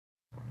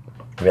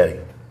Ready.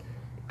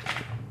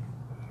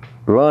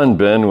 Ron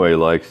Benway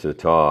likes to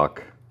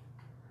talk.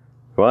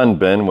 Ron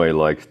Benway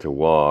likes to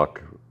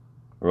walk.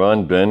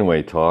 Ron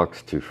Benway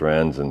talks to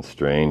friends and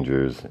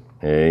strangers,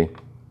 eh?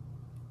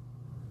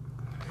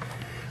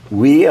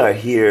 We are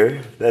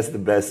here. That's the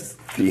best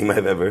theme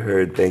I've ever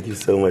heard. Thank you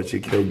so much.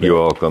 You killed me. You're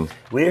welcome.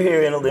 We're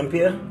here in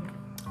Olympia.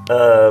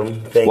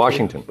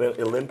 Washington.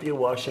 Olympia,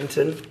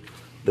 Washington.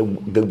 The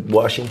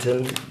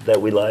Washington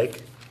that we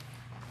like.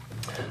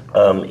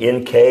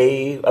 In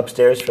K,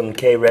 upstairs from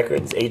K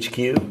Records, HQ.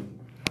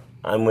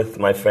 I'm with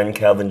my friend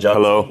Calvin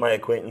Johnson. Hello. My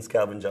acquaintance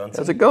Calvin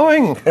Johnson. How's it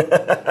going?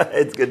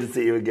 It's good to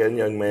see you again,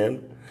 young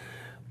man.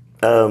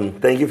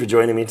 Thank you for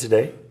joining me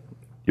today.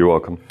 You're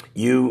welcome.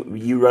 You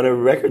run a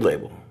record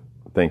label.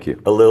 Thank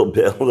you. A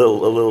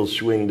little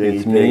swing dingy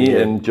It's thing me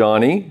here. and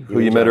Johnny, who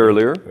you and met Johnny,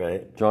 earlier.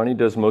 right. Johnny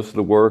does most of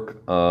the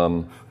work.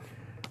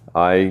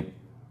 I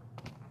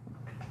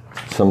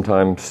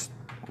sometimes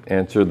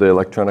answer the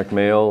electronic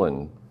mail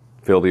and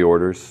fill the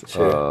orders.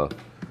 Sure.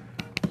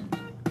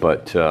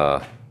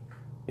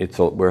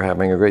 We're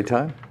having a great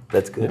time.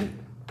 That's good.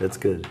 That's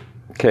good.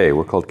 K,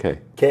 we're called K.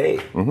 K,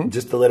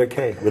 just the letter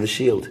K with a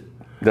shield.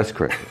 That's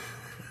correct.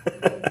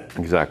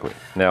 Exactly.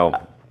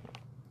 Now,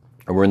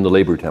 we're in the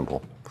Labor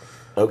Temple.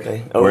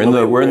 Okay. We're in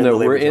the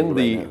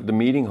Labor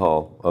meeting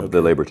hall of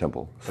the Labor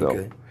Temple. So,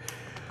 Okay.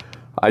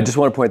 I just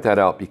want to point that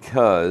out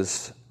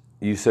because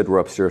you said we're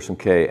upstairs from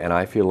K, and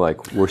I feel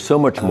like we're so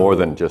much more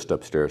than just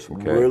upstairs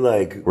from K.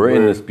 We're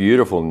in this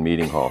beautiful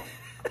meeting hall.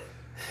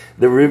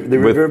 The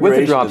reverberation with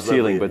a drop is lovely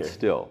ceiling, in but here.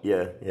 still.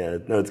 Yeah.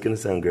 No, it's going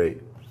to sound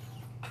great.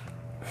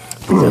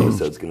 This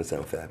episode's going to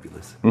sound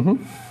fabulous.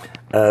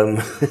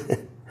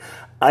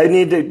 I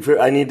need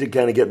to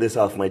kind of get this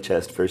off my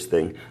chest first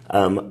thing.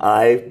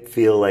 I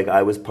feel like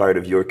I was part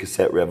of your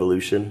cassette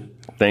revolution.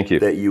 Thank you.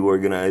 That you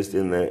organized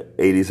in the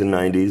 80s and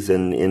 90s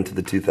and into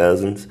the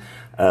 2000s.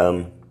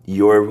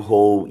 Your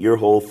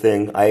whole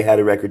thing. I had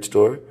a record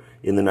store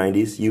in the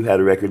 90s. You had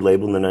a record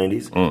label in the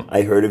 90s.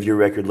 I heard of your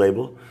record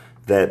label.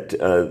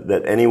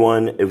 That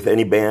anyone, if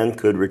any band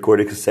could record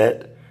a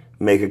cassette,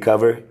 make a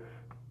cover,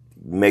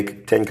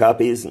 make 10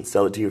 copies and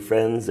sell it to your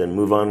friends and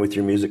move on with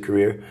your music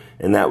career.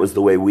 And that was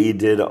the way we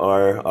did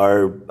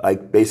I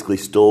basically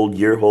stole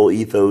your whole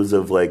ethos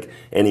of like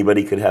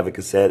anybody could have a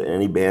cassette and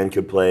any band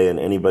could play and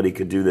anybody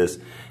could do this.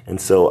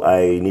 And so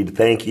I need to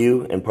thank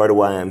you. And part of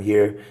why I'm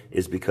here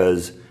is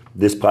because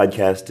this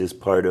podcast is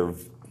part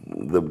of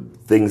the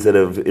things that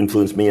have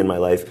influenced me in my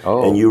life,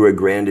 and you were a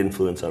grand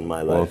influence on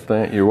my life.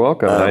 Well, you're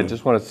welcome. I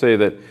just want to say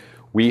that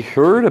we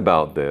heard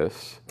about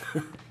this,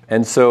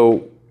 and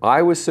so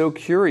I was so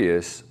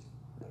curious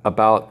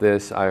about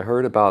this. I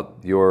heard about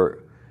your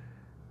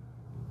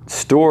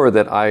store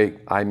that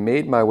I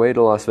made my way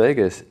to Las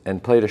Vegas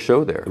and played a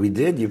show there. We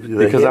did.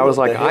 Because I was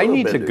like, I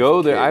need to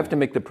go there. I have to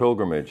make the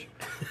pilgrimage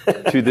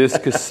to this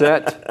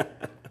cassette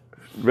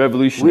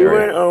revolutionary. We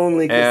weren't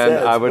only cassettes,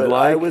 and I would but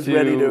like I was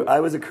ready to. I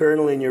was a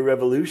colonel in your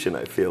revolution.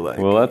 I feel like.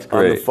 Well, that's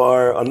great.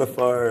 On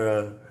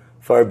the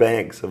far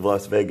banks of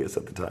Las Vegas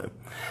at the time,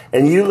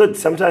 and you look.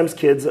 Sometimes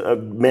kids,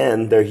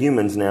 men, they're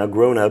humans now,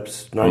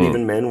 grown-ups, not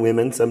even men,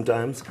 women.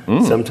 Sometimes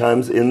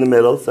in the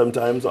middle,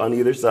 sometimes on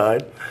either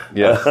side.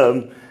 Yes.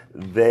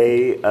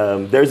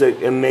 There's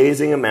an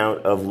amazing amount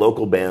of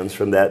local bands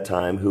from that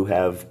time who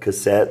have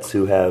cassettes.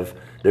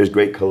 There's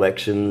great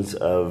collections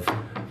of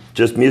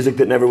just music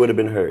that never would have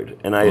been heard.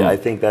 And I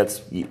think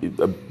that's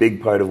a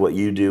big part of what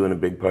you do and a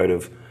big part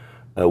of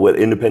what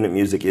independent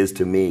music is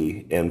to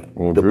me. And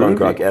the punk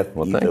rock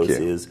ethos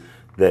is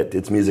that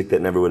it's music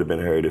that never would have been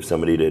heard if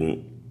somebody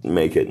didn't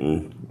make it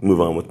and move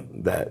on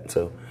with that.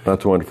 So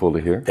that's wonderful to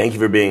hear. Thank you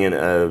for being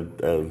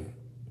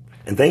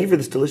and thank you for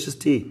this delicious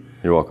tea.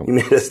 You're welcome. You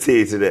made us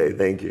tea today.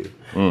 Thank you.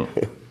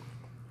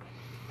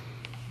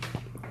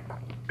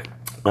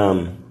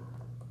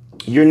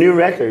 Your new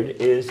record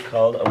is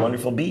called A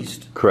Wonderful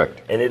Beast.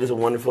 Correct. And it is a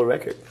wonderful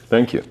record.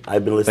 Thank you.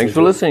 I've been listening Thanks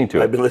for listening to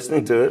it. I've been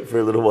listening to it for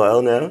a little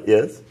while now.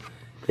 Yes.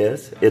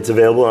 It's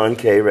available on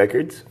K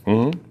Records.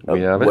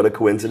 We have it. What a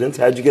coincidence.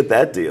 How'd you get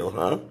that deal,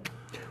 huh?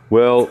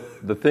 Well,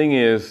 the thing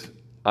is,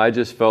 I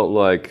just felt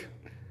like,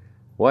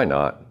 why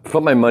not?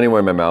 Put my money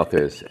where my mouth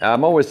is.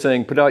 I'm always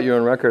saying, put out your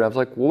own record. I was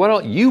like, well, why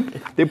don't you?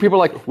 People are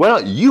like, why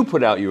don't you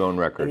put out your own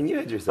record? I mean, you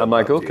had yourself. I'm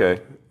like, up to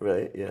okay. you,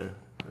 right, yeah.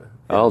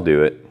 I'll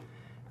do it.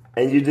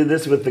 And you did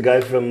this with the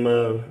guy from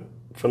the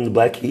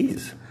Black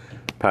Keys.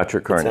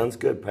 Patrick Carney. Sounds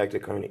good,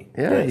 Patrick Carney.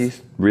 Yeah, Yes.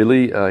 he's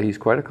really, he's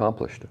quite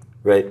accomplished.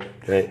 Right.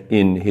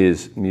 In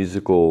his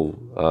musical,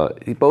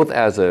 both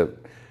as a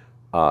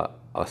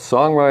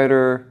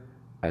songwriter,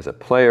 as a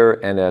player,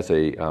 and as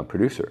a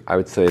producer. I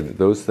would say that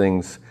those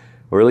things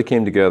really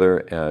came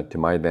together to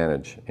my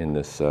advantage in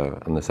this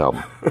on this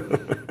album.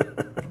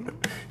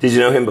 Did you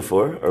know him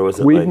before, or was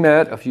it? We've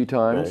met a few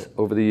times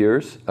over the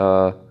years,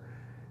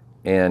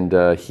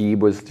 and he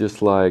was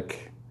just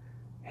like,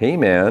 "Hey,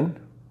 man,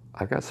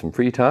 I've got some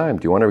free time.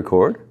 Do you want to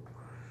record?"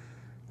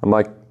 I'm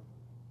like,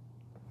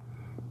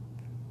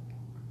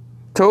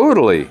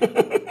 "Totally."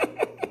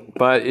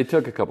 But it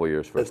took a couple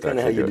years for us That's to kind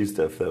of how actually you do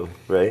stuff, though,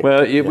 right?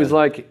 Well, it was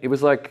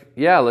like,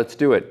 yeah, let's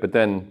do it. But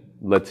then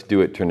let's do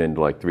it turned into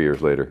like 3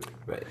 years later.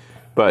 Right.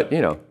 But, you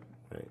know,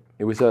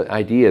 it was an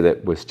idea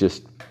that was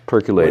just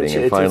percolating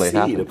and finally it's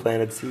a seed, happened. a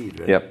planted seed,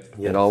 right? Yep,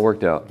 Yes. it all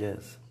worked out.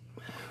 Yes.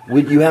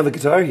 Would you have a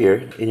guitar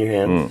here in your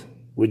hands?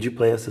 Would you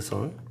play us a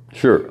song?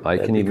 Sure, I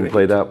can be even great.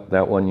 play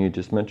that one you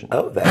just mentioned.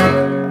 Oh, that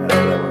one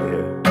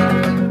here.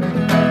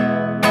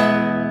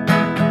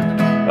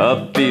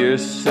 A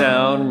fierce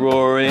sound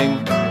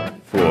roaring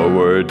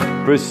forward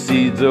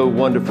proceeds a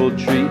wonderful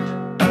treat.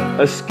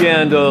 A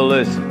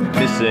scandalous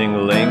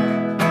missing link,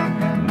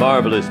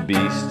 marvelous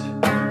beast.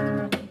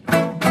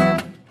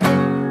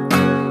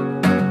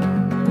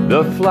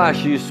 The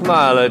flash you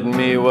smile at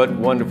me, what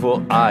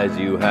wonderful eyes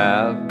you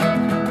have.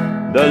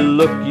 The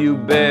look you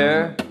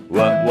bear,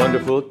 what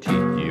wonderful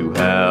teeth you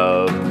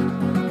have.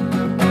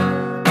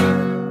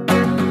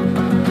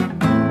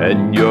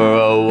 And you're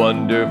a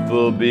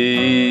wonderful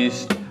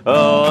beast,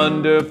 a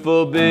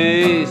wonderful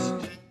beast.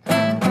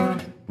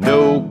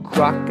 No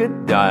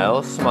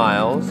crocodile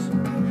smiles,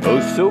 oh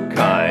so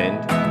kind,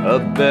 a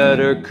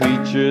better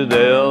creature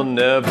they'll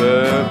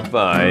never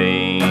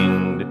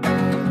find.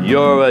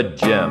 You're a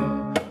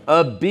gem,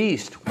 a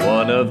beast,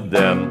 one of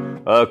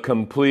them, a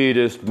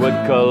completist would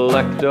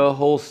collect a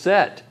whole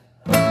set.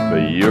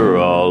 But you're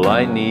all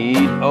I need,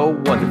 a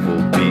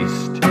wonderful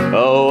beast,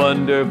 a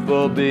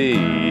wonderful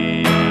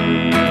beast,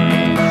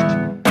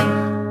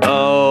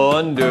 a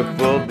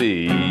wonderful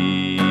beast.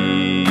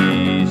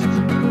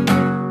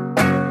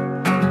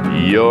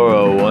 You're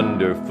a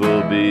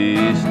wonderful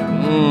beast,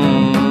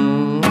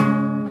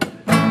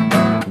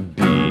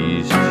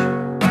 beast.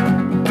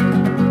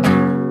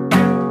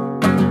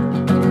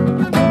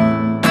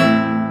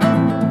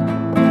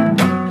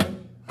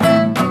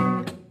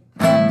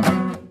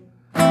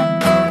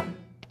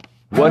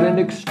 What an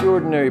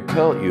extraordinary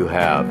pelt you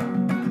have.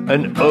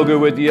 An ogre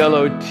with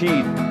yellow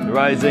teeth,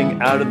 rising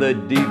out of the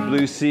deep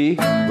blue sea,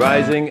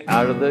 rising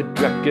out of the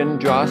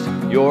Drekendross.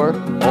 You're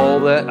all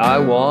that I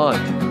want.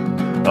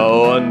 A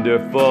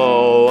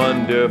wonderful,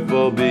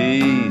 wonderful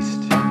beast.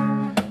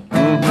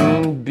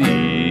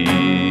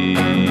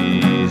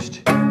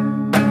 Beast.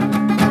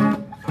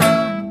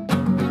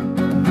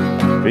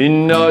 We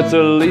know it's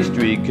the least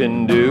we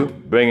can do,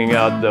 bringing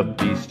out the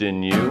beast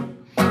in you.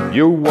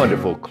 Your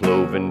wonderful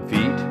cloven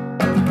feet,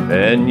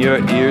 and your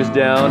ears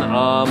down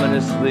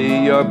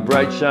ominously, your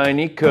bright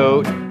shiny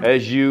coat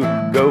as you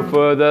go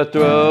for the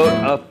throat.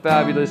 A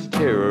fabulous,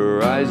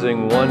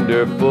 terrorizing,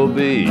 wonderful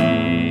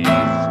beast.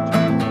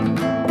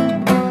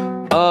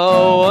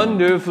 A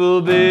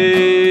wonderful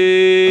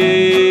beast.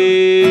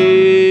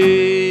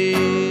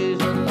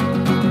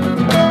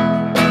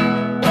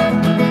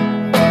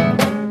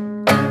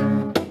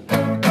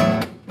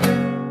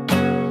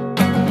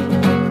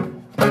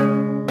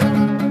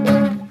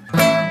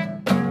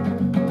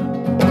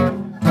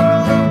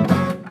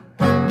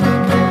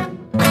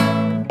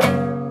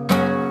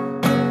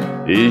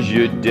 Is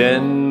your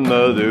den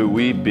mother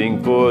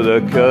weeping for the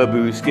cub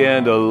who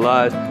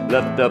scandalized,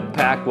 left the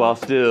pack while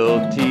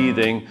still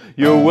teething?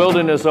 Your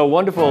wilderness are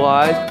wonderful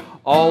eyes,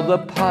 all the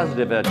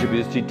positive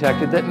attributes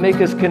detected that make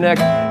us connect.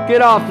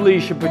 Get off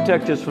leash and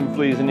protect us from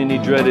fleas and any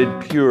dreaded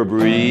pure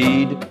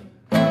breed.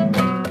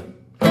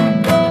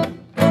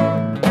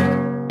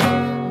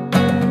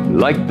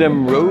 Like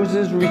them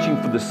roses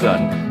reaching for the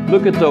sun,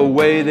 look at the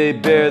way they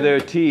bare their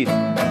teeth.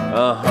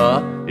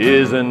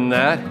 Isn't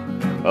that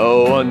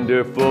a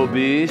wonderful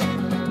beast?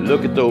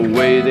 Look at the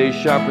way they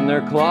sharpen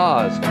their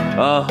claws.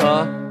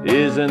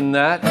 Isn't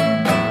that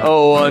a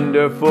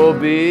wonderful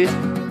beast?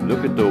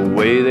 Look at the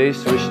way they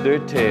swish their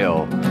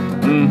tail.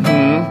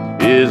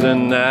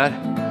 Isn't that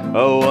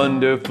a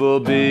wonderful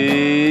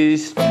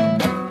beast?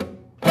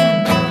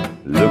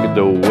 Look at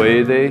the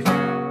way they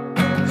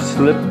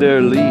slip their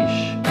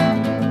leash.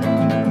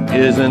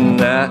 Isn't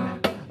that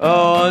a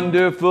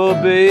wonderful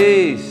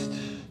beast?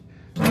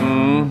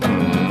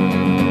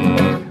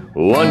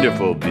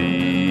 Wonderful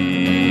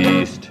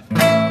beast.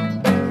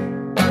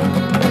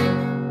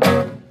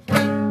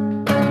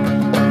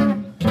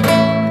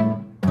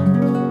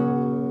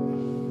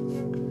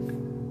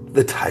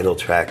 The title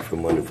track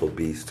from Wonderful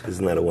Beast.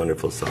 Isn't that a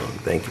wonderful song?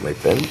 Thank you, my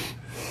friend.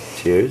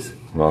 Cheers.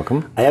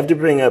 Welcome. I have to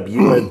bring up,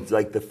 you are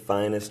like the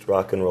finest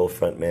rock and roll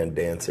frontman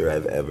dancer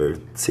I've ever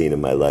seen in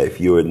my life.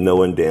 No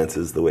one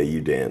dances the way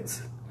you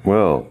dance.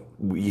 Well,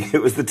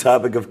 It was the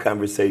topic of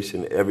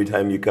conversation every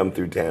time you come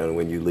through town.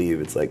 When you leave,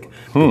 it's like,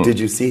 did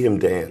you see him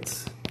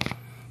dance?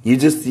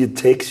 It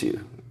takes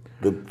you.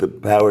 The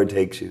power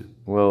takes you.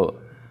 well,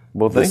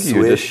 The thank you.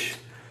 swish,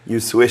 you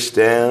swish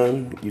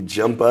down, you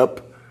jump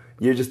up.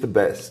 You're just the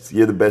best.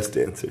 You're the best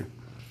dancer.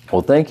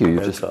 Well, thank you.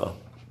 That's all.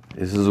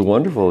 This is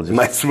wonderful. Am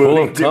I Just full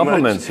swooning of too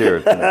compliments much? here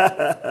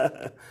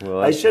tonight.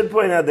 Well, I should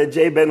point out that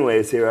Jay Benway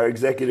is here. Our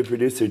executive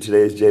producer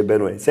today is Jay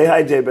Benway. Say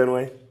hi, Jay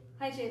Benway.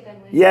 Hi, Jay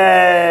Benway.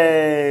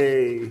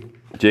 Yay!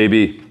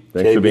 JB,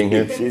 thanks for being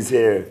here. She's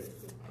here.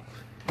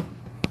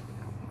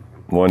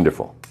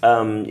 Wonderful.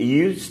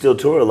 You still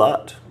tour a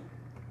lot.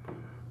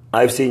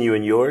 I've seen you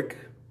in York.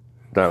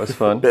 That was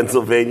fun.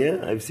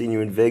 Pennsylvania. I've seen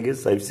you in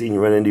Vegas. I've seen you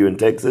run into you in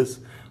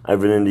Texas.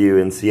 I've run into you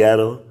in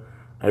Seattle.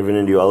 I've run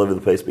into you all over the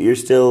place. But you're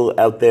still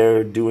out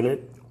there doing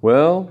it?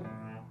 Well,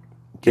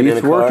 Getting in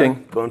keeps a car,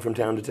 working. going from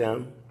town to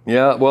town?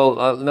 Yeah, well,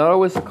 not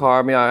always the car.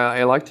 I mean,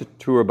 I like to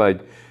tour by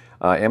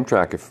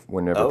Amtrak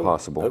whenever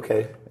possible.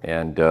 Okay.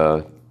 And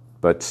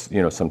but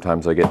you know,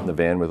 sometimes I get in the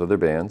van with other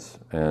bands,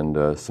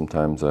 and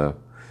sometimes I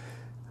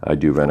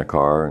do rent a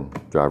car and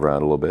drive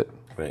around a little bit.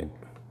 Right.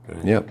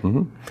 Yeah,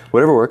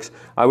 whatever works.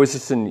 I was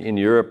just in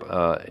Europe.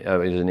 I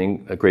was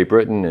in Great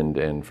Britain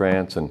and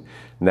France, and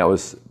that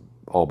was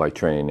all by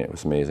train. It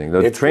was amazing.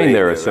 The train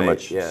there is so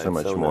much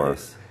more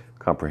nice.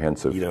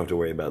 comprehensive. You don't have to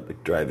worry about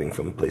driving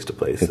from place to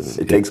place. And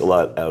it takes a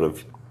lot out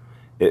of.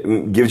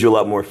 It gives you a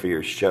lot more for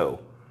your show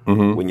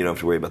when you don't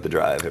have to worry about the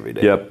drive every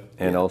day. Yep,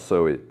 and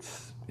also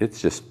it's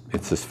just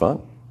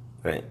fun.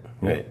 Right.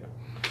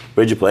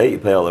 Where'd you play? You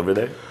play all over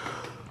there?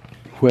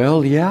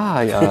 Well,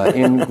 yeah.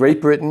 In Great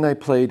Britain, I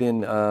played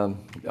in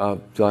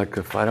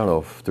like I don't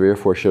know 3 or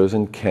 4 shows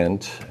in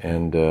Kent,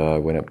 and I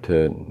went up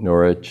to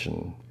Norwich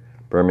and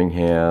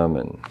Birmingham,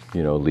 and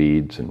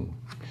Leeds, and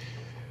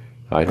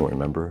I don't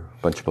remember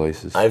a bunch of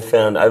places. I've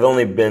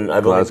only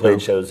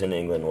played shows in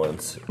England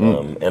once,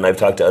 and I've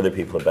talked to other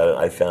people about it.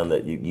 I found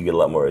that you get a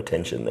lot more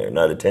attention there.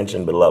 Not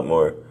attention, but a lot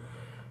more.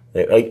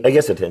 I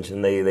guess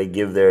attention. They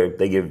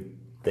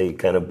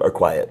kind of are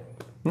quiet.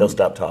 They'll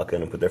stop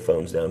talking and put their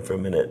phones down for a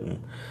minute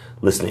and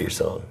listen to your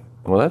song.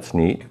 Well, that's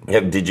neat.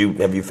 Have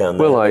you found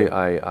that? Well,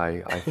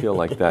 I feel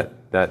like that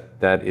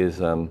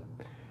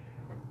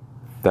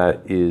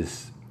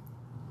is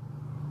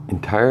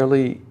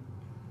entirely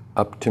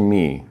up to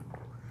me,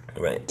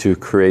 right? To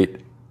create,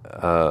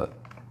 to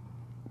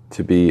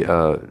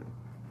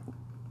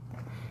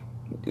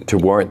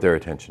warrant their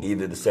attention.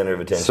 Either the center of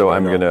attention. So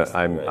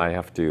I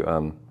have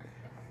to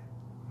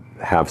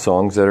have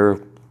songs that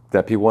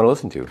people want to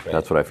listen to. Right.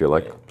 That's what I feel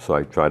like. Right. So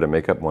I try to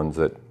make up ones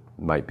that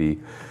might be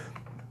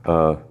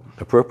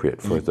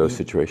appropriate for those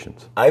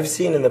situations. I've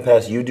seen in the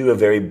past you do a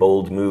very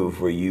bold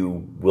move where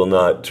you will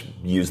not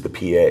use the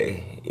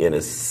PA in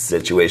a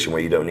situation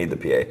where you don't need the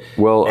PA.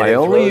 Well, and I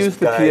only use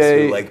the PA.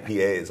 Guys who like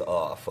PAs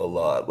off a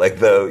lot. Like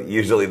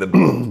usually the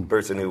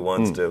person who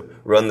wants to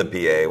run the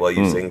PA while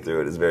you sing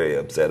through it is very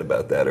upset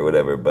about that or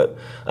whatever. But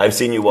I've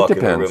seen you walk in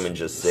the room and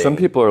just sing. Some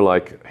people are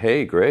like,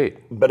 "Hey, great."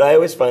 But I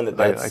always find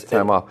that's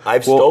time off.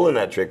 I've stolen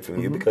that trick from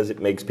you because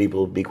it makes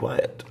people be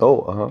quiet.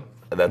 Oh,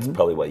 That's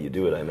probably why you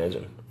do it, I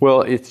imagine.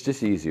 Well, it's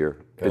just easier.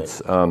 Right.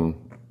 It's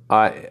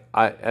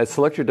as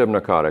Selector Dub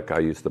Narcotic, I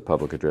use the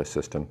public address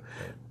system,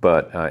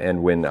 but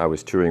and when I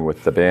was touring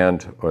with the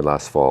band or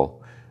last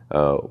fall,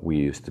 we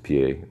used the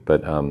PA.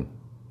 But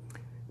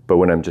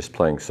when I'm just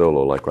playing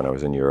solo, like when I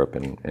was in Europe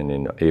and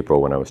in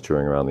April when I was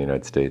touring around the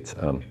United States,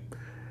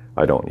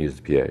 I don't use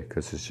the PA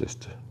because it's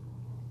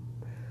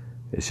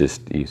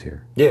just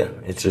easier. Yeah,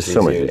 it's just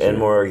so much easier and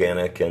more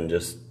organic and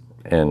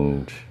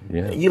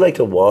yeah. You like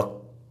to walk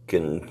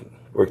and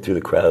work through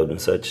the crowd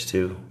and such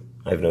too.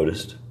 I've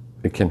noticed.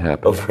 It can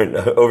happen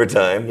over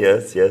time.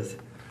 Yes.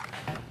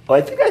 Oh,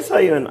 I think I saw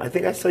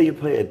you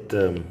play at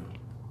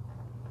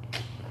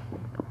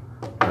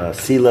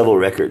Sea Level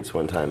Records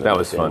one time in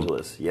Los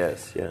Angeles.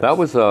 Yes. That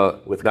was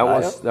with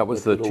Kyle? that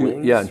was with the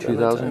Wings in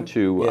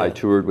 2002. Yeah. I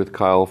toured with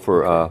Kyle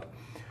for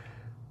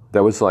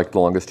that was like the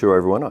longest tour I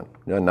ever went on.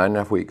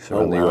 9.5 weeks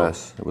around the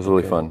U.S. It was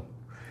really fun,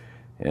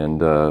 and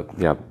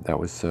that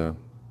was a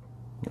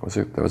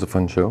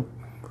fun show.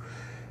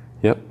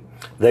 Yep.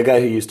 That guy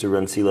who used to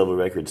run Sea Level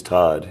Records,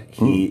 Todd,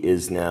 he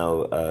is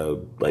now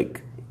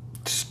like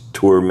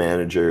tour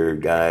manager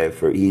guy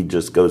he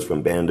just goes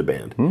from band to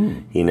band.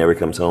 He never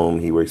comes home.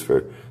 He works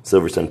for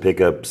Silver Sun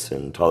Pickups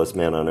and Tallest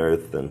Man on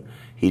Earth, and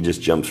he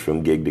just jumps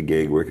from gig to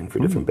gig working for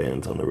different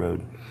bands on the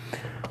road.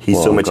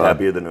 He's so much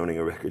happier than owning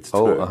a record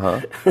store.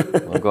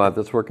 I'm glad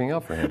that's working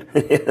out for him.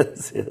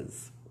 Yes.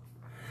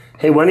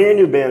 Hey, one of your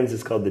new bands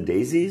is called the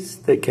Daisies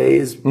that Kay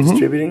is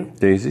distributing.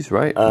 Daisies,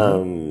 right.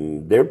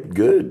 They're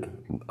good.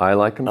 I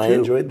like them too. I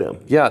enjoyed them.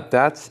 Yeah,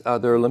 that's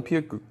their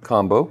Olympia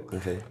combo.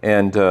 Okay.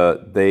 And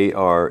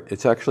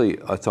it's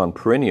on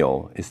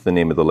Perennial, is the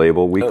name of the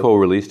label. We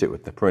co-released it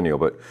with the Perennial,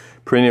 but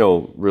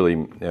Perennial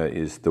really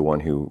is the one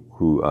who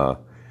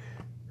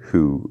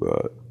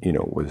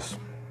was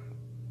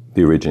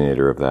the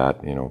originator of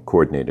that,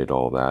 coordinated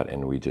all that,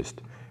 and we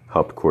just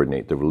helped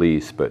coordinate the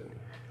release, but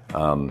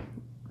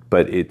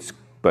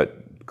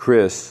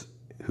Chris,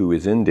 who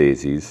is in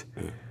Daisies,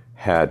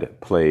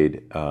 had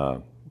played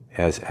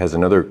has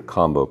another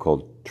combo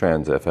called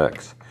Trans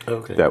FX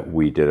that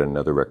we did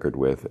another record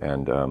with,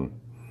 and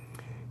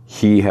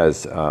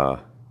he's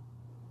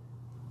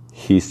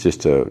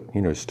just a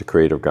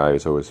creative guy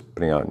who's always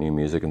putting out new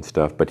music and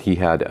stuff. But he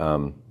had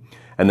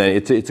and then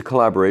it's a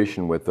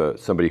collaboration with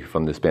somebody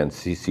from this band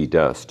CC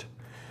Dust,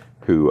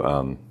 who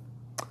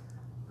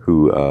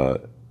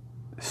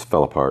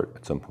fell apart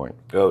at some point.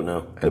 Oh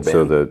no! And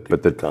so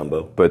the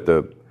combo, but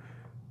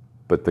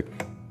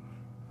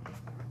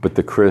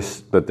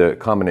the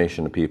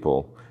combination of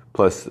people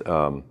plus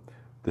the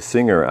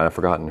singer, I've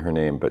forgotten her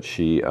name, but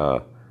she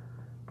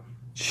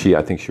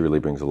I think she really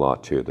brings a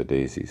lot to the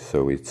Daisies.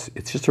 So it's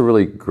just a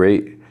really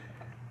great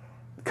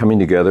coming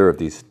together of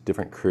these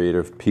different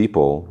creative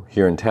people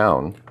here in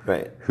town,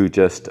 right? Who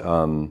just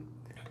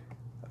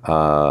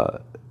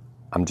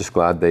I'm just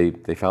glad they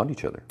found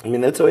each other. I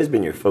mean, that's always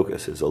been your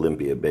focus, is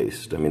Olympia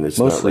based. I mean, it's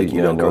mostly, not like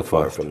you don't go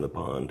far Northwest. from the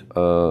pond,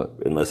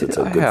 unless it's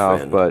a good I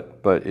have, friend.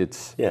 but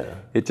it's it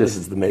just this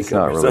is the makeup. It's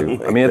not or really. something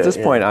like I mean, at that, this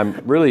point, I'm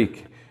really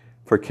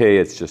for Kay.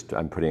 It's just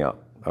I'm putting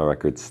out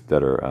records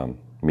that are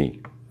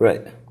me.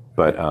 Right.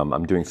 But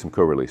I'm doing some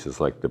co-releases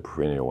like the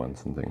perennial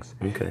ones and things.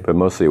 Okay. But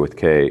mostly with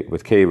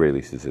Kay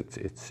releases, it's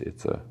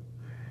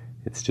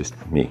just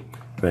me.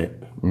 Right.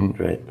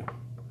 Mm-hmm. Right.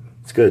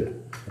 It's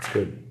good. It's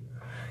good.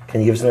 Can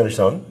you give us another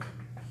song?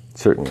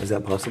 Certainly. Is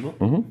that possible?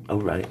 Mm-hmm.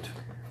 Oh, right.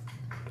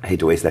 I hate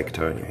to waste that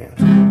guitar in your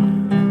hands.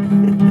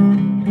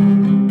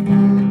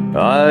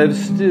 I've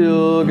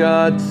still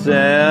got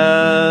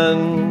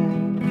sand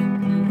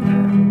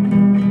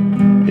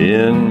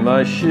in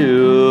my shoes,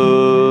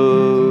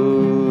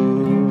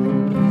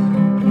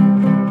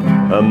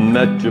 a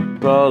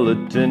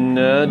metropolitan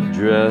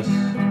address.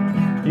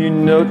 You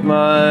note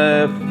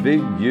my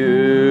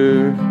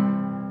figure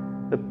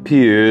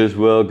appears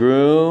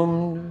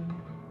well-groomed.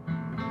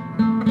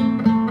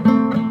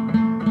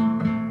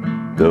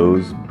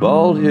 Those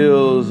bald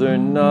hills are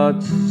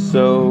not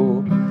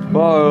so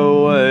far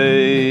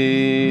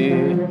away,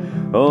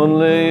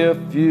 only a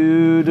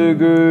few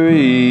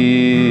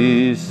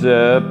degrees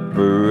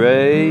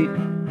separate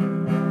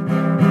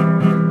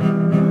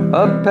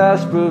a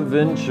past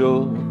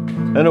provincial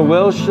and a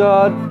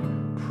well-shot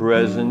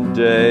present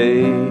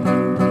day.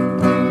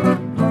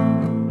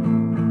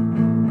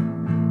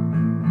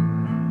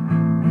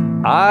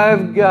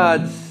 I've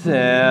got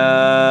sand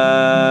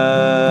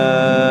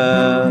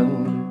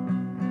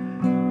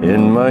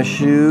in my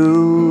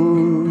shoes.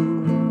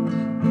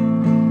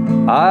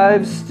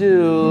 I've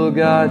still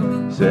got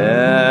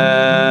sand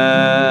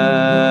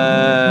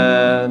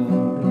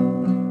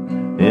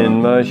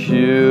in my shoes.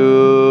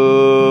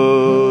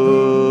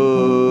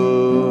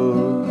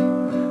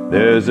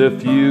 There's a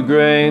few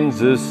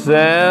grains of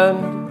sand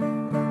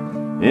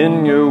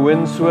in your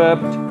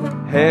windswept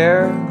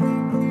hair.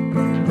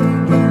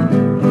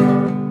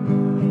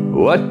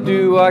 What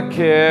do I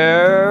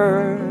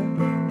care?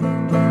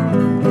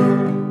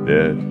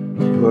 That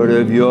part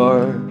of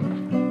your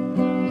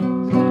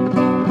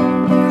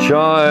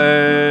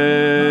charm,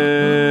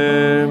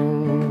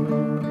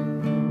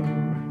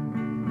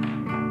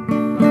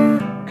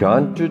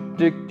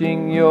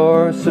 contradicting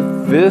your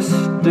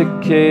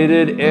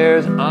sophisticated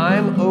airs.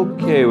 I'm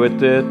okay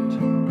with it.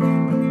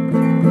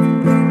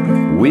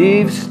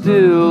 We've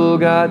still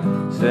got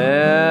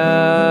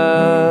sand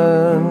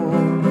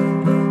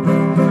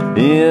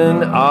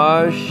in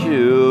our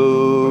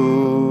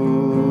shoes.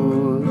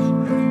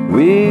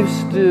 We've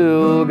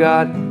still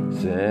got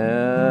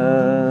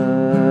sand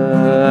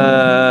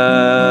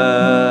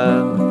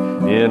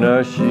in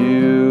our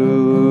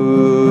shoes.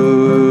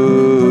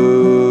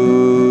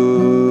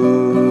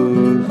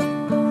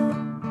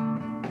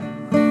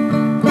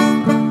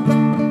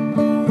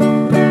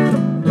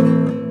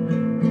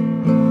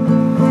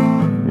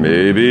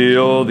 Maybe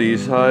all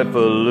these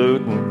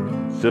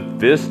highfalutin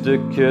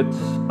sophisticates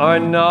are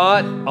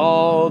not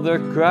all they're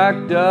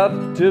cracked up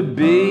to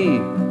be.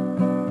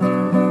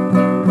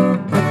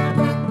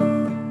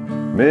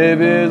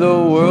 Maybe the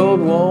world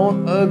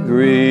won't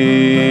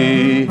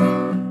agree.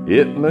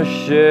 It must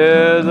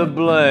share the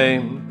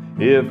blame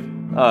if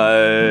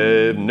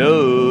I've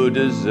no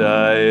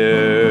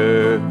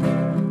desire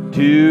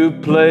to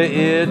play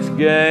its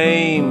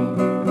game.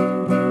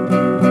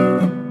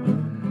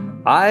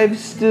 I've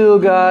still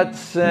got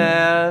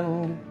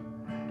sand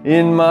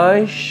in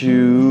my shoes.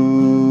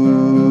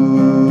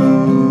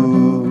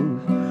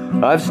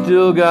 I've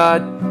still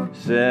got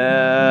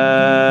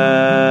sand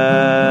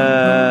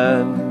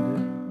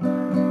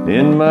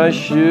in my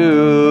shoes.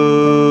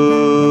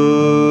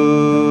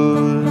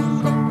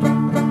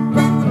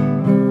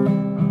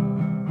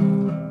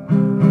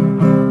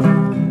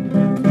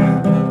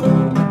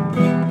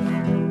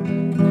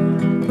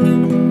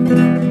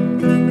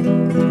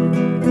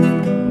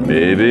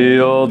 Maybe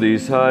all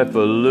these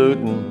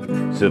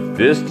highfalutin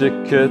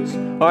sophisticates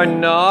are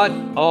not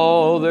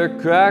all they're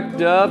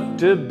cracked up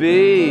to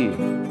be.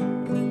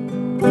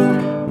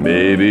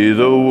 Maybe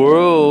the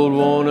world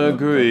won't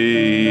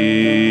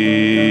agree.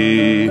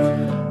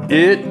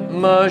 It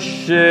must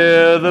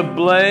share the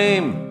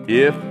blame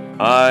if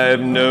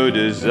I've no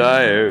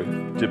desire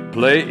to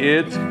play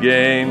its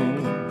game.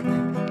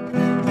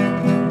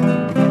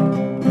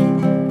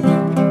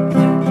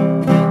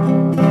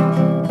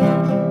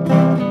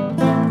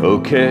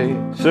 Okay,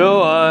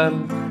 so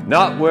I'm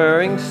not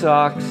wearing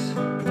socks.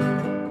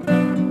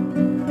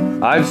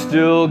 I've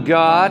still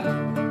got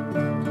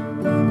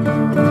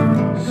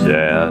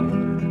sand.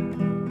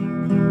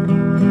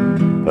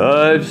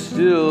 I've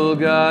still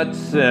got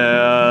sand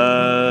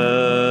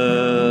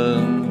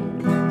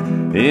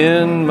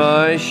in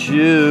my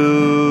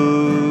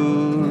shoes.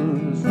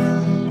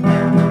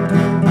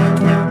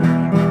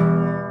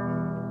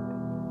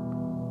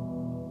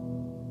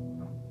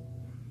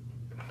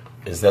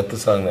 Is that the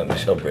song that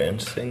Michelle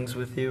Branch sings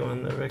with you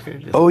on the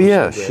record? Oh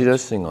yeah, she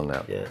does sing on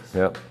that. Yes.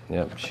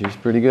 Yep. She's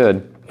pretty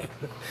good.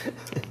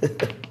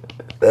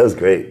 That was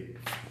great.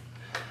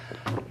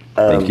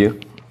 Thank you.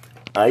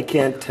 I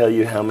can't tell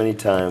you how many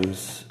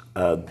times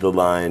the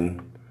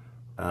line,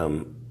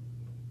 I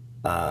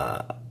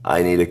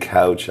need a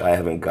couch, I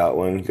haven't got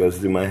one, goes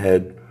through my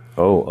head.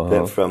 Oh,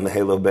 That from the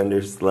Halo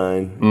Benders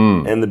line.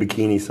 And the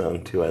bikini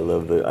song, too. I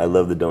love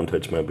the Don't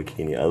Touch My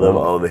Bikini. I love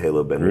all the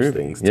Halo Benders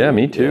things, too. Yeah,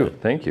 me too.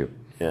 Thank you.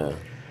 Yeah.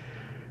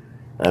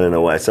 I don't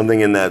know why.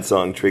 Something in that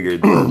song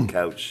triggered the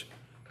couch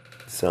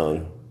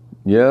song.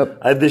 Yep.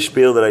 I have this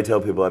spiel that I tell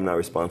people I'm not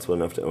responsible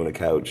enough to own a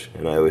couch,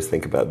 and I always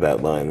think about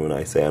that line when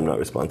I say I'm not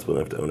responsible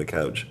enough to own a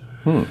couch.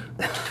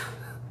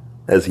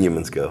 As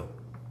humans go.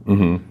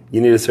 You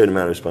need a certain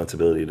amount of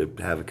responsibility to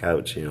have a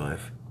couch in your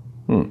life.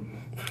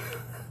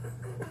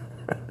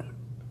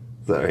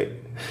 Sorry.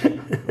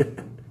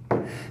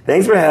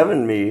 Thanks for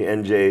having me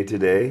and Jay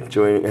today,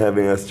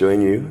 having us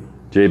join you.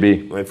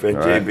 JB. My friend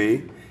All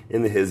JB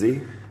in the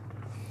hizzy.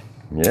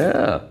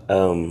 Yeah.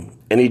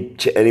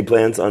 Any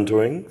plans on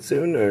touring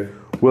soon, or?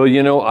 Well,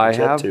 you know, I What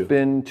you up have to?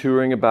 been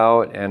touring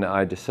about, and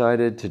I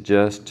decided to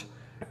just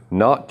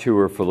not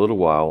tour for a little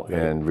while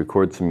and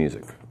record some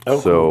music. Oh,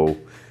 so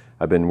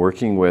I've been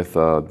working with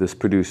this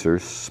producer,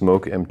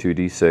 Smoke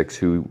M2D6,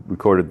 who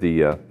recorded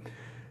the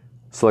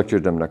Select Your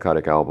Dumb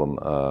Narcotic album.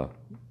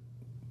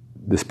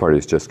 This party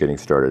is just getting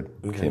started.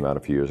 Came out a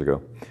few years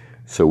ago.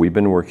 So we've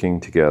been working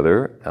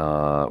together.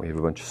 We have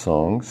a bunch of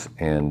songs,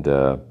 and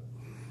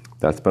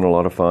that's been a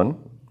lot of fun.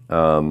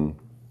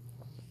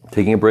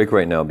 Taking a break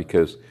right now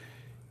because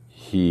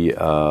he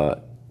and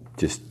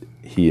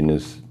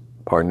his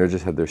partner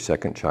just had their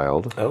second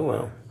child. Oh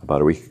wow!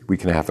 About a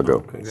week and a half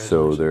ago.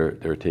 So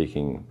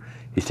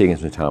he's taking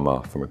some time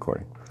off from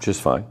recording, which is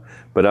fine.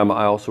 But I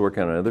also work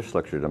on another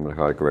Select Your Dumb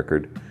Narcotic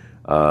record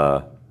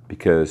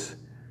because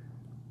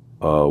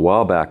a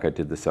while back I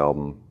did this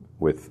album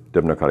with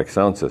Dumb Narcotic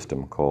Sound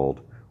System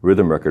called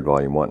Rhythm Record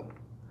Volume 1.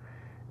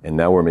 And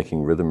now we're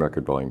making Rhythm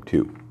Record Volume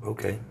 2.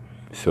 Okay.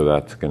 So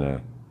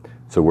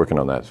so working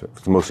on that. So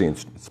it's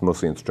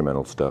mostly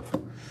instrumental stuff.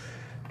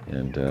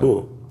 And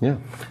Cool. Yeah.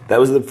 That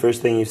was the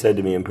first thing you said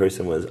to me in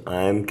person was,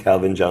 I'm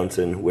Calvin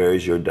Johnson, where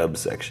is your dub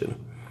section?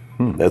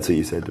 That's what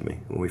you said to me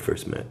when we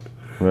first met.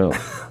 Well,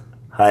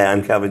 Hi,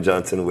 I'm Calvin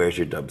Johnson, where's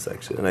your dub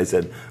section? And I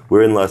said,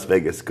 we're in Las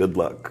Vegas, good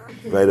luck.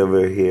 Right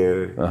over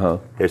here,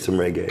 There's some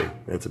reggae.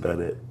 That's about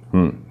it.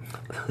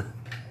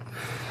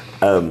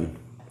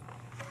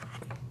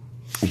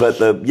 But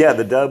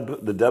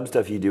the dub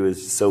stuff you do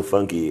is so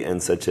funky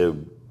and such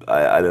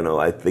I don't know,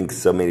 I think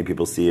so many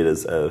people see it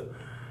as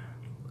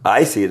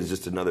I see it as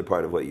just another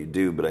part of what you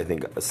do, but I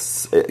think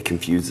it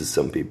confuses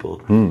some people.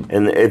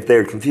 And if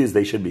they're confused,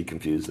 they should be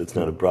confused. That's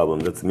not a problem.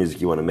 That's the music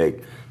you want to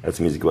make. That's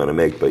the music you want to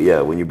make. But yeah,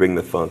 when you bring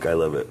the funk, I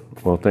love it.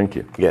 well, thank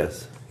you.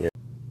 Yes. Yeah. Do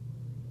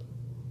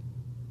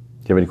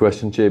you have any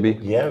questions, JB?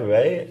 Yeah,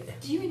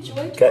 right? Do you enjoy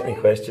touring? Got any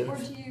questions? Or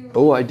do you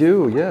Oh, I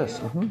do, yes.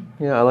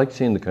 Yeah, I like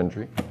seeing the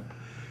country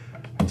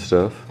and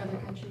stuff. other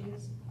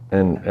countries?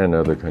 And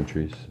other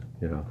countries,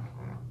 yeah.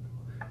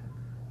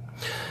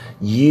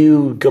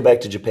 You go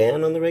back to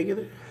Japan on the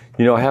regular?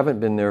 You know, I haven't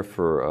been there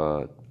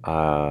for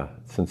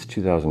since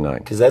 2009.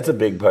 Because that's a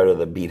big part of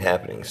the Beat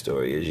Happening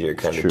story, is you're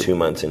kind True. of 2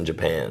 months in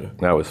Japan.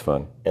 That was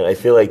fun. And I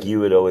feel like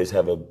you would always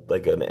have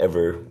an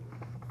ever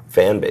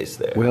fan base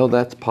there. Well,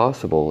 that's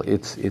possible.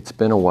 It's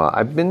been a while.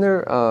 I've been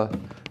there.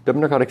 Dumb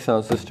Narcotic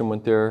Sound System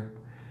went there,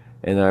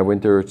 and I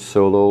went there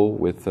solo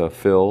with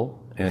Phil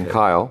and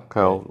Kyle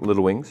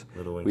Little Wings.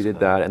 Little Wings, We did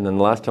that, and then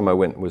the last time I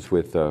went was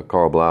with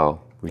Carl Blau.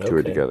 We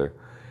toured Okay. together,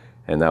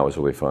 and that was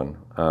really fun.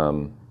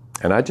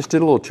 And I just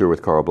did a little tour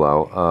with Carl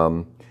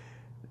Blau.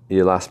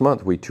 Last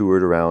month we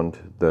toured around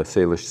the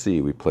Salish Sea.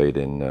 We played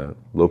in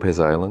Lopez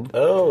Island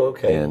Oh,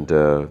 okay. and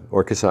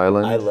Orcas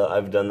Island.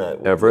 I've done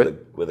that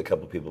Everett? with a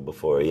couple people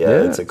before. Yeah,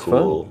 Yeah, it's a it's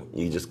cool.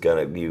 You just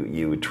gotta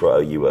you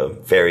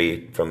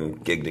ferry from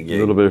gig to gig. a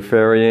little bit of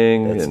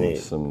ferrying That's and neat.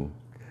 some,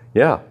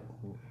 yeah.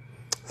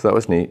 So that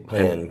was neat.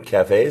 Playing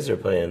cafes or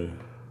playing.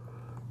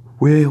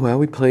 We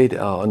played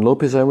on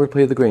Lopez Island. We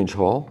played at the Grange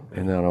Hall,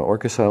 and then on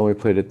Orcas Island we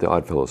played at the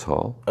Oddfellows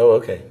Hall, Oh,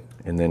 okay.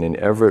 and then in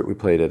Everett we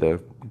played at a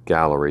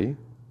gallery,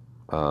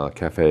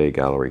 cafe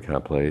gallery kind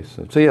of place.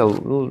 So yeah,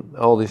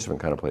 all these different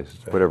kind of places.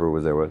 Whatever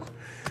was there was.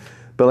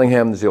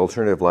 Bellingham is the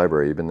alternative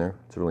library. You've been there?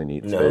 It's a really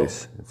neat No.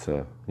 space. It's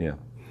yeah.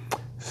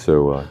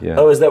 So yeah.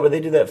 Oh, is that where they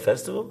do that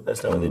festival?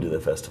 That's not where they do the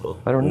festival.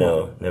 I don't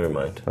know. No, never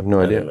mind. I have no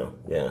idea. don't know.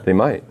 Yeah. They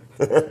might.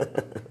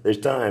 There's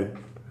time.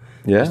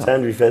 Yeah. It's time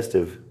to be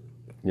festive.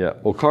 Yeah.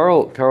 Well,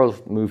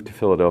 Carl's moved to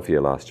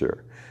Philadelphia last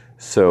year,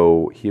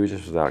 so he was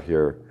just out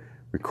here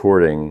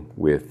recording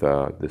with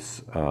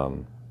this.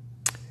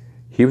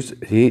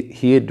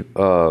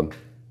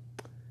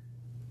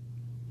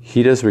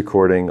 He does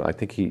recording. I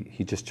think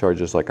he just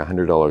charges like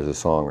 $100 a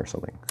song or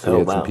something. So he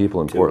had some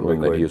people in To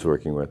Portland that record. he was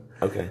working with.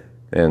 Okay.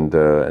 And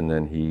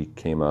then he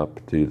came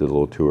up to do the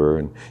little tour,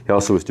 and he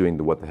also was doing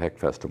the What the Heck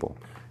Festival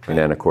in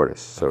Anacortes.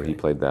 So he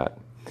played that,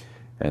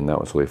 and that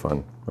was really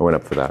fun. I went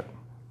up for that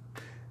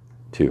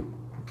too.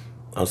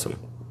 Awesome.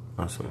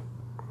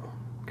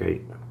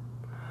 Great.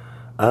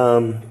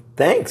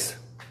 Thanks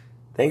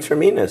for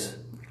meeting us.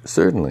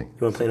 Certainly.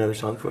 You want to play another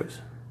song for us?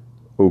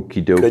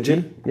 Okie dokie. Could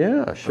you?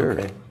 Yeah, sure.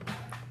 Okay.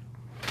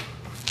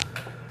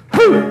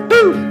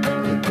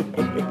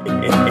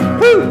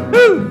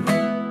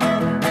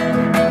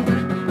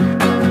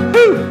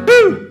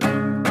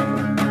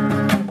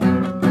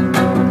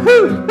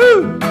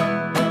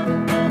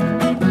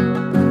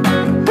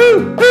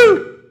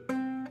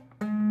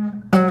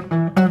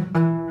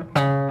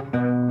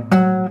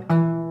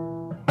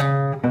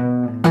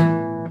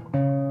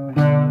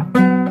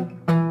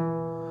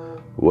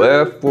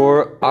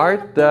 Wherefore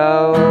art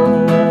thou?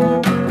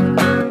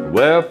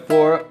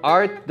 Wherefore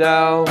art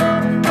thou?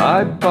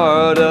 I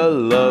borrowed a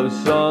love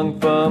song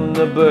from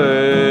the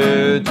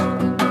birds.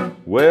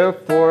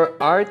 Wherefore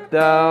art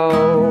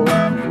thou?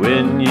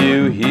 When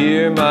you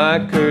hear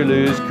my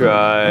curlews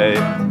cry,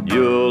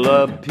 you'll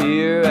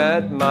appear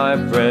at my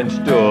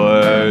French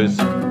doors.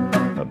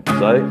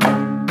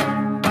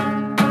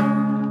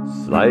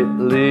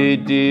 Slightly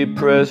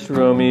depressed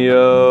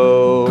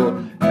Romeo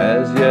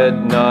has yet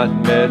not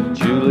met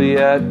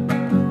Juliet.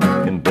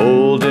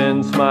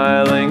 Emboldened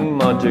smiling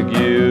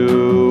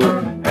Montague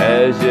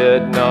has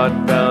yet not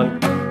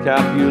found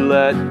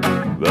Capulet.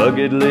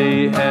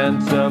 Ruggedly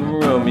handsome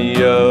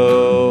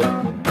Romeo,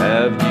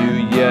 have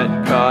you yet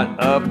caught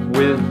up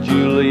with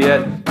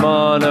Juliet?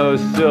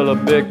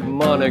 Monosyllabic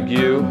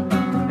Montague,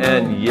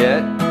 and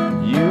yet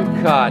you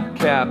caught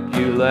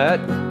Capulet.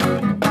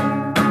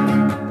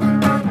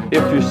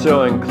 If you're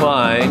so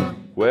inclined,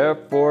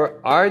 wherefore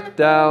art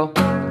thou?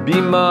 Be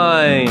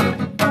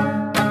mine.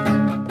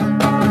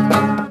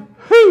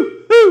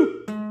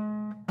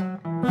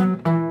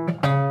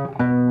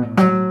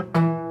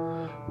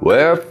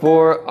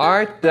 Wherefore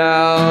art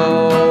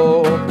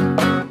thou?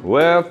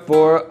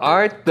 Wherefore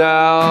art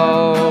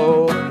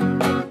thou?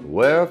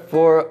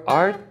 Wherefore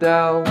art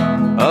thou?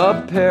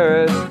 A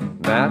Paris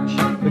match,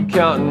 the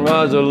Count and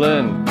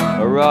Rosalind,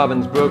 a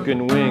robin's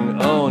broken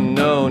wing. Oh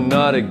no,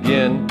 not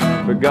again.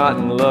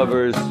 Forgotten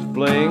lovers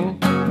fling,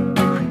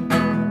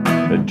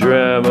 a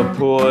dram of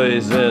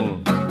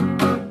poison.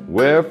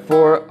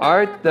 Wherefore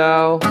art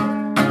thou?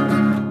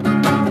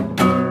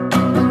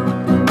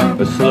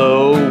 A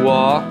slow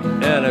walk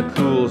and a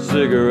cool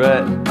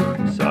cigarette,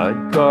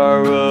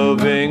 sidecar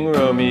roving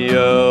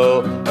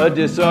Romeo, a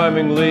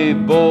disarmingly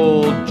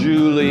bold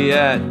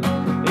Juliet.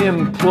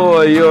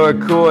 Employ your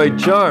coy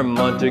charm,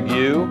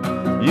 Montague.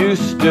 You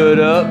stood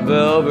up,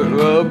 velvet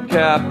robe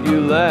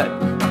Capulet,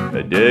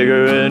 a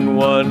dagger in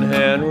one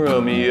hand,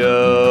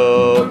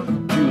 Romeo.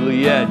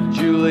 Juliet,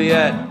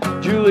 Juliet,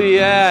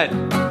 Juliet.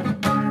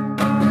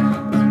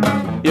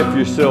 If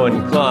you're so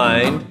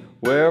inclined,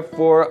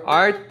 wherefore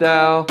art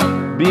thou?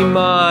 Be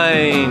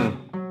mine.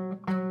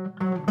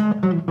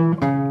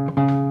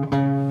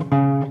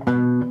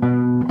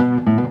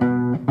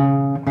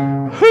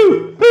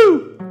 Hoo,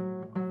 hoo.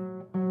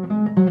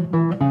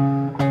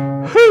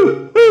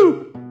 Hoo, hoo.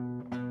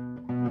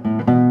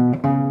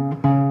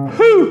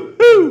 Hoo,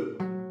 hoo.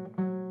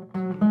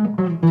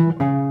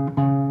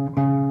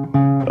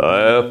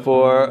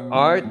 Wherefore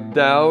art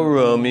thou,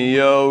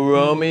 Romeo,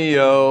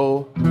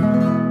 Romeo?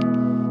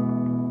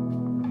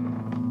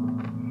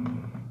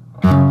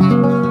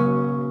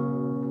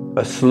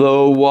 A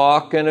slow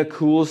walk and a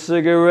cool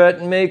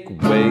cigarette make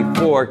way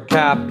for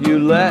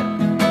Capulet.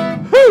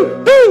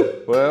 Hoo,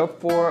 hoo!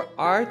 Wherefore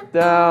art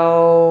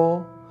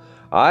thou?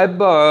 I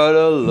borrowed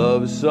a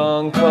love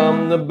song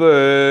from the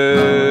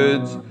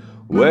birds.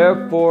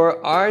 Wherefore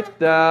art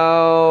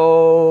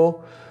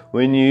thou?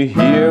 When you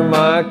hear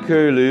my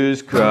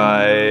curlews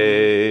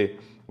cry,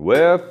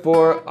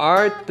 wherefore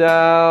art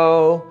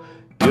thou?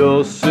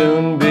 You'll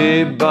soon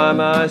be by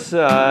my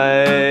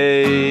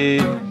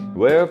side.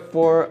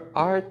 Wherefore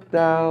art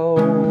thou?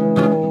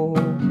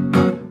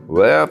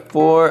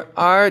 Wherefore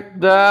art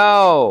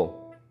thou?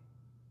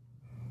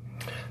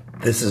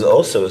 This is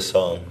also a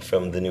song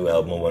from the new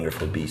album, A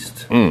Wonderful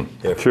Beast.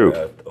 True.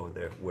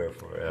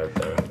 Wherefore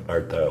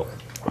art thou?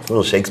 A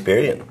little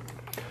Shakespearean.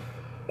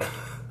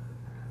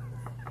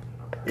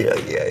 Yeah.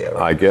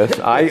 I guess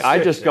I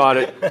just got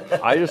it.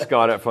 I just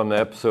got it from the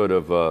episode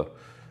of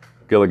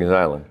Gilligan's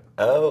Island.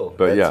 Oh,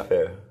 but that's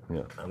fair.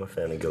 Yeah. I'm a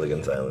fan of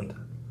Gilligan's Island.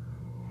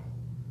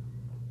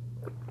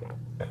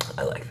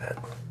 I like that.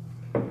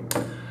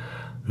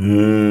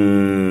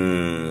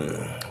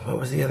 What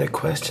was the other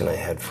question I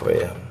had for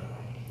you?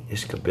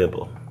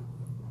 Ishkabibble.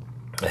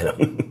 I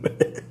don't.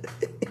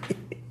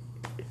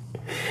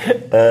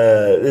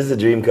 This is a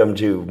dream come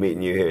true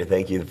meeting you here.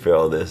 Thank you for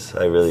all this.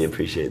 I really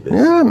appreciate this.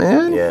 Yeah,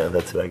 man. Yeah,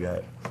 that's what I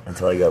got.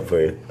 That's all I got for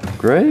you.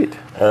 Great.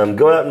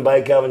 Go out and buy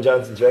Calvin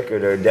Johnson's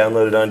record or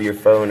download it onto your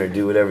phone or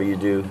do whatever you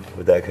do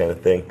with that kind of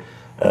thing.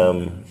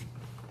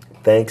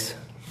 Thanks.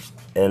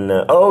 And,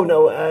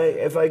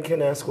 if I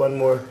can ask one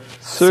more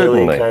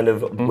Certainly. silly kind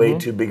of way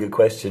too big a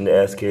question to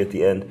ask here at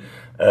the end.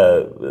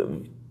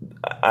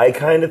 I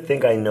kind of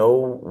think I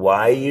know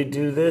why you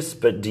do this,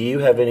 but do you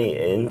have any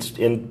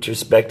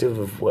introspective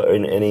of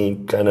any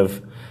kind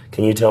of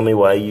Can you tell me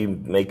why you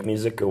make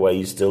music or why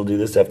you still do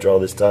this after all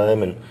this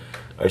time and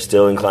are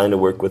still inclined to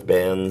work with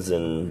bands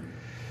and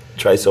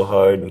try so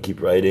hard and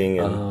keep writing?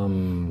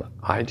 And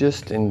I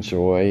just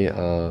enjoy.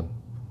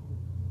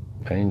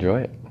 I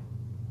enjoy it.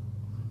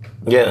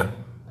 Yeah,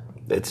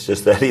 it's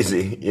just that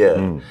easy.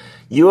 Yeah.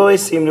 You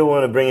always seem to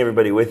want to bring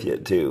everybody with you,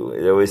 too.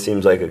 It always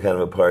seems like a kind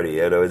of a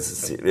party. I'd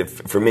always,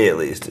 for me at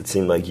least, it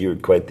seemed like you were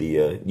quite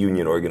the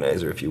union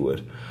organizer, if you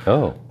would,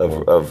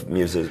 of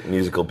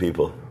musical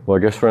people. Well, I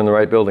guess we're in the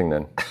right building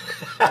then.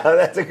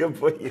 That's a good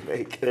point you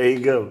make. There you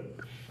go.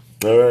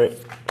 All right.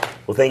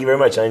 Well, thank you very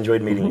much. I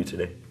enjoyed meeting you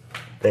today.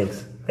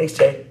 Thanks. Thanks,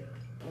 Jay.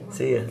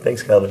 See ya.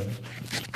 Thanks, Calvin.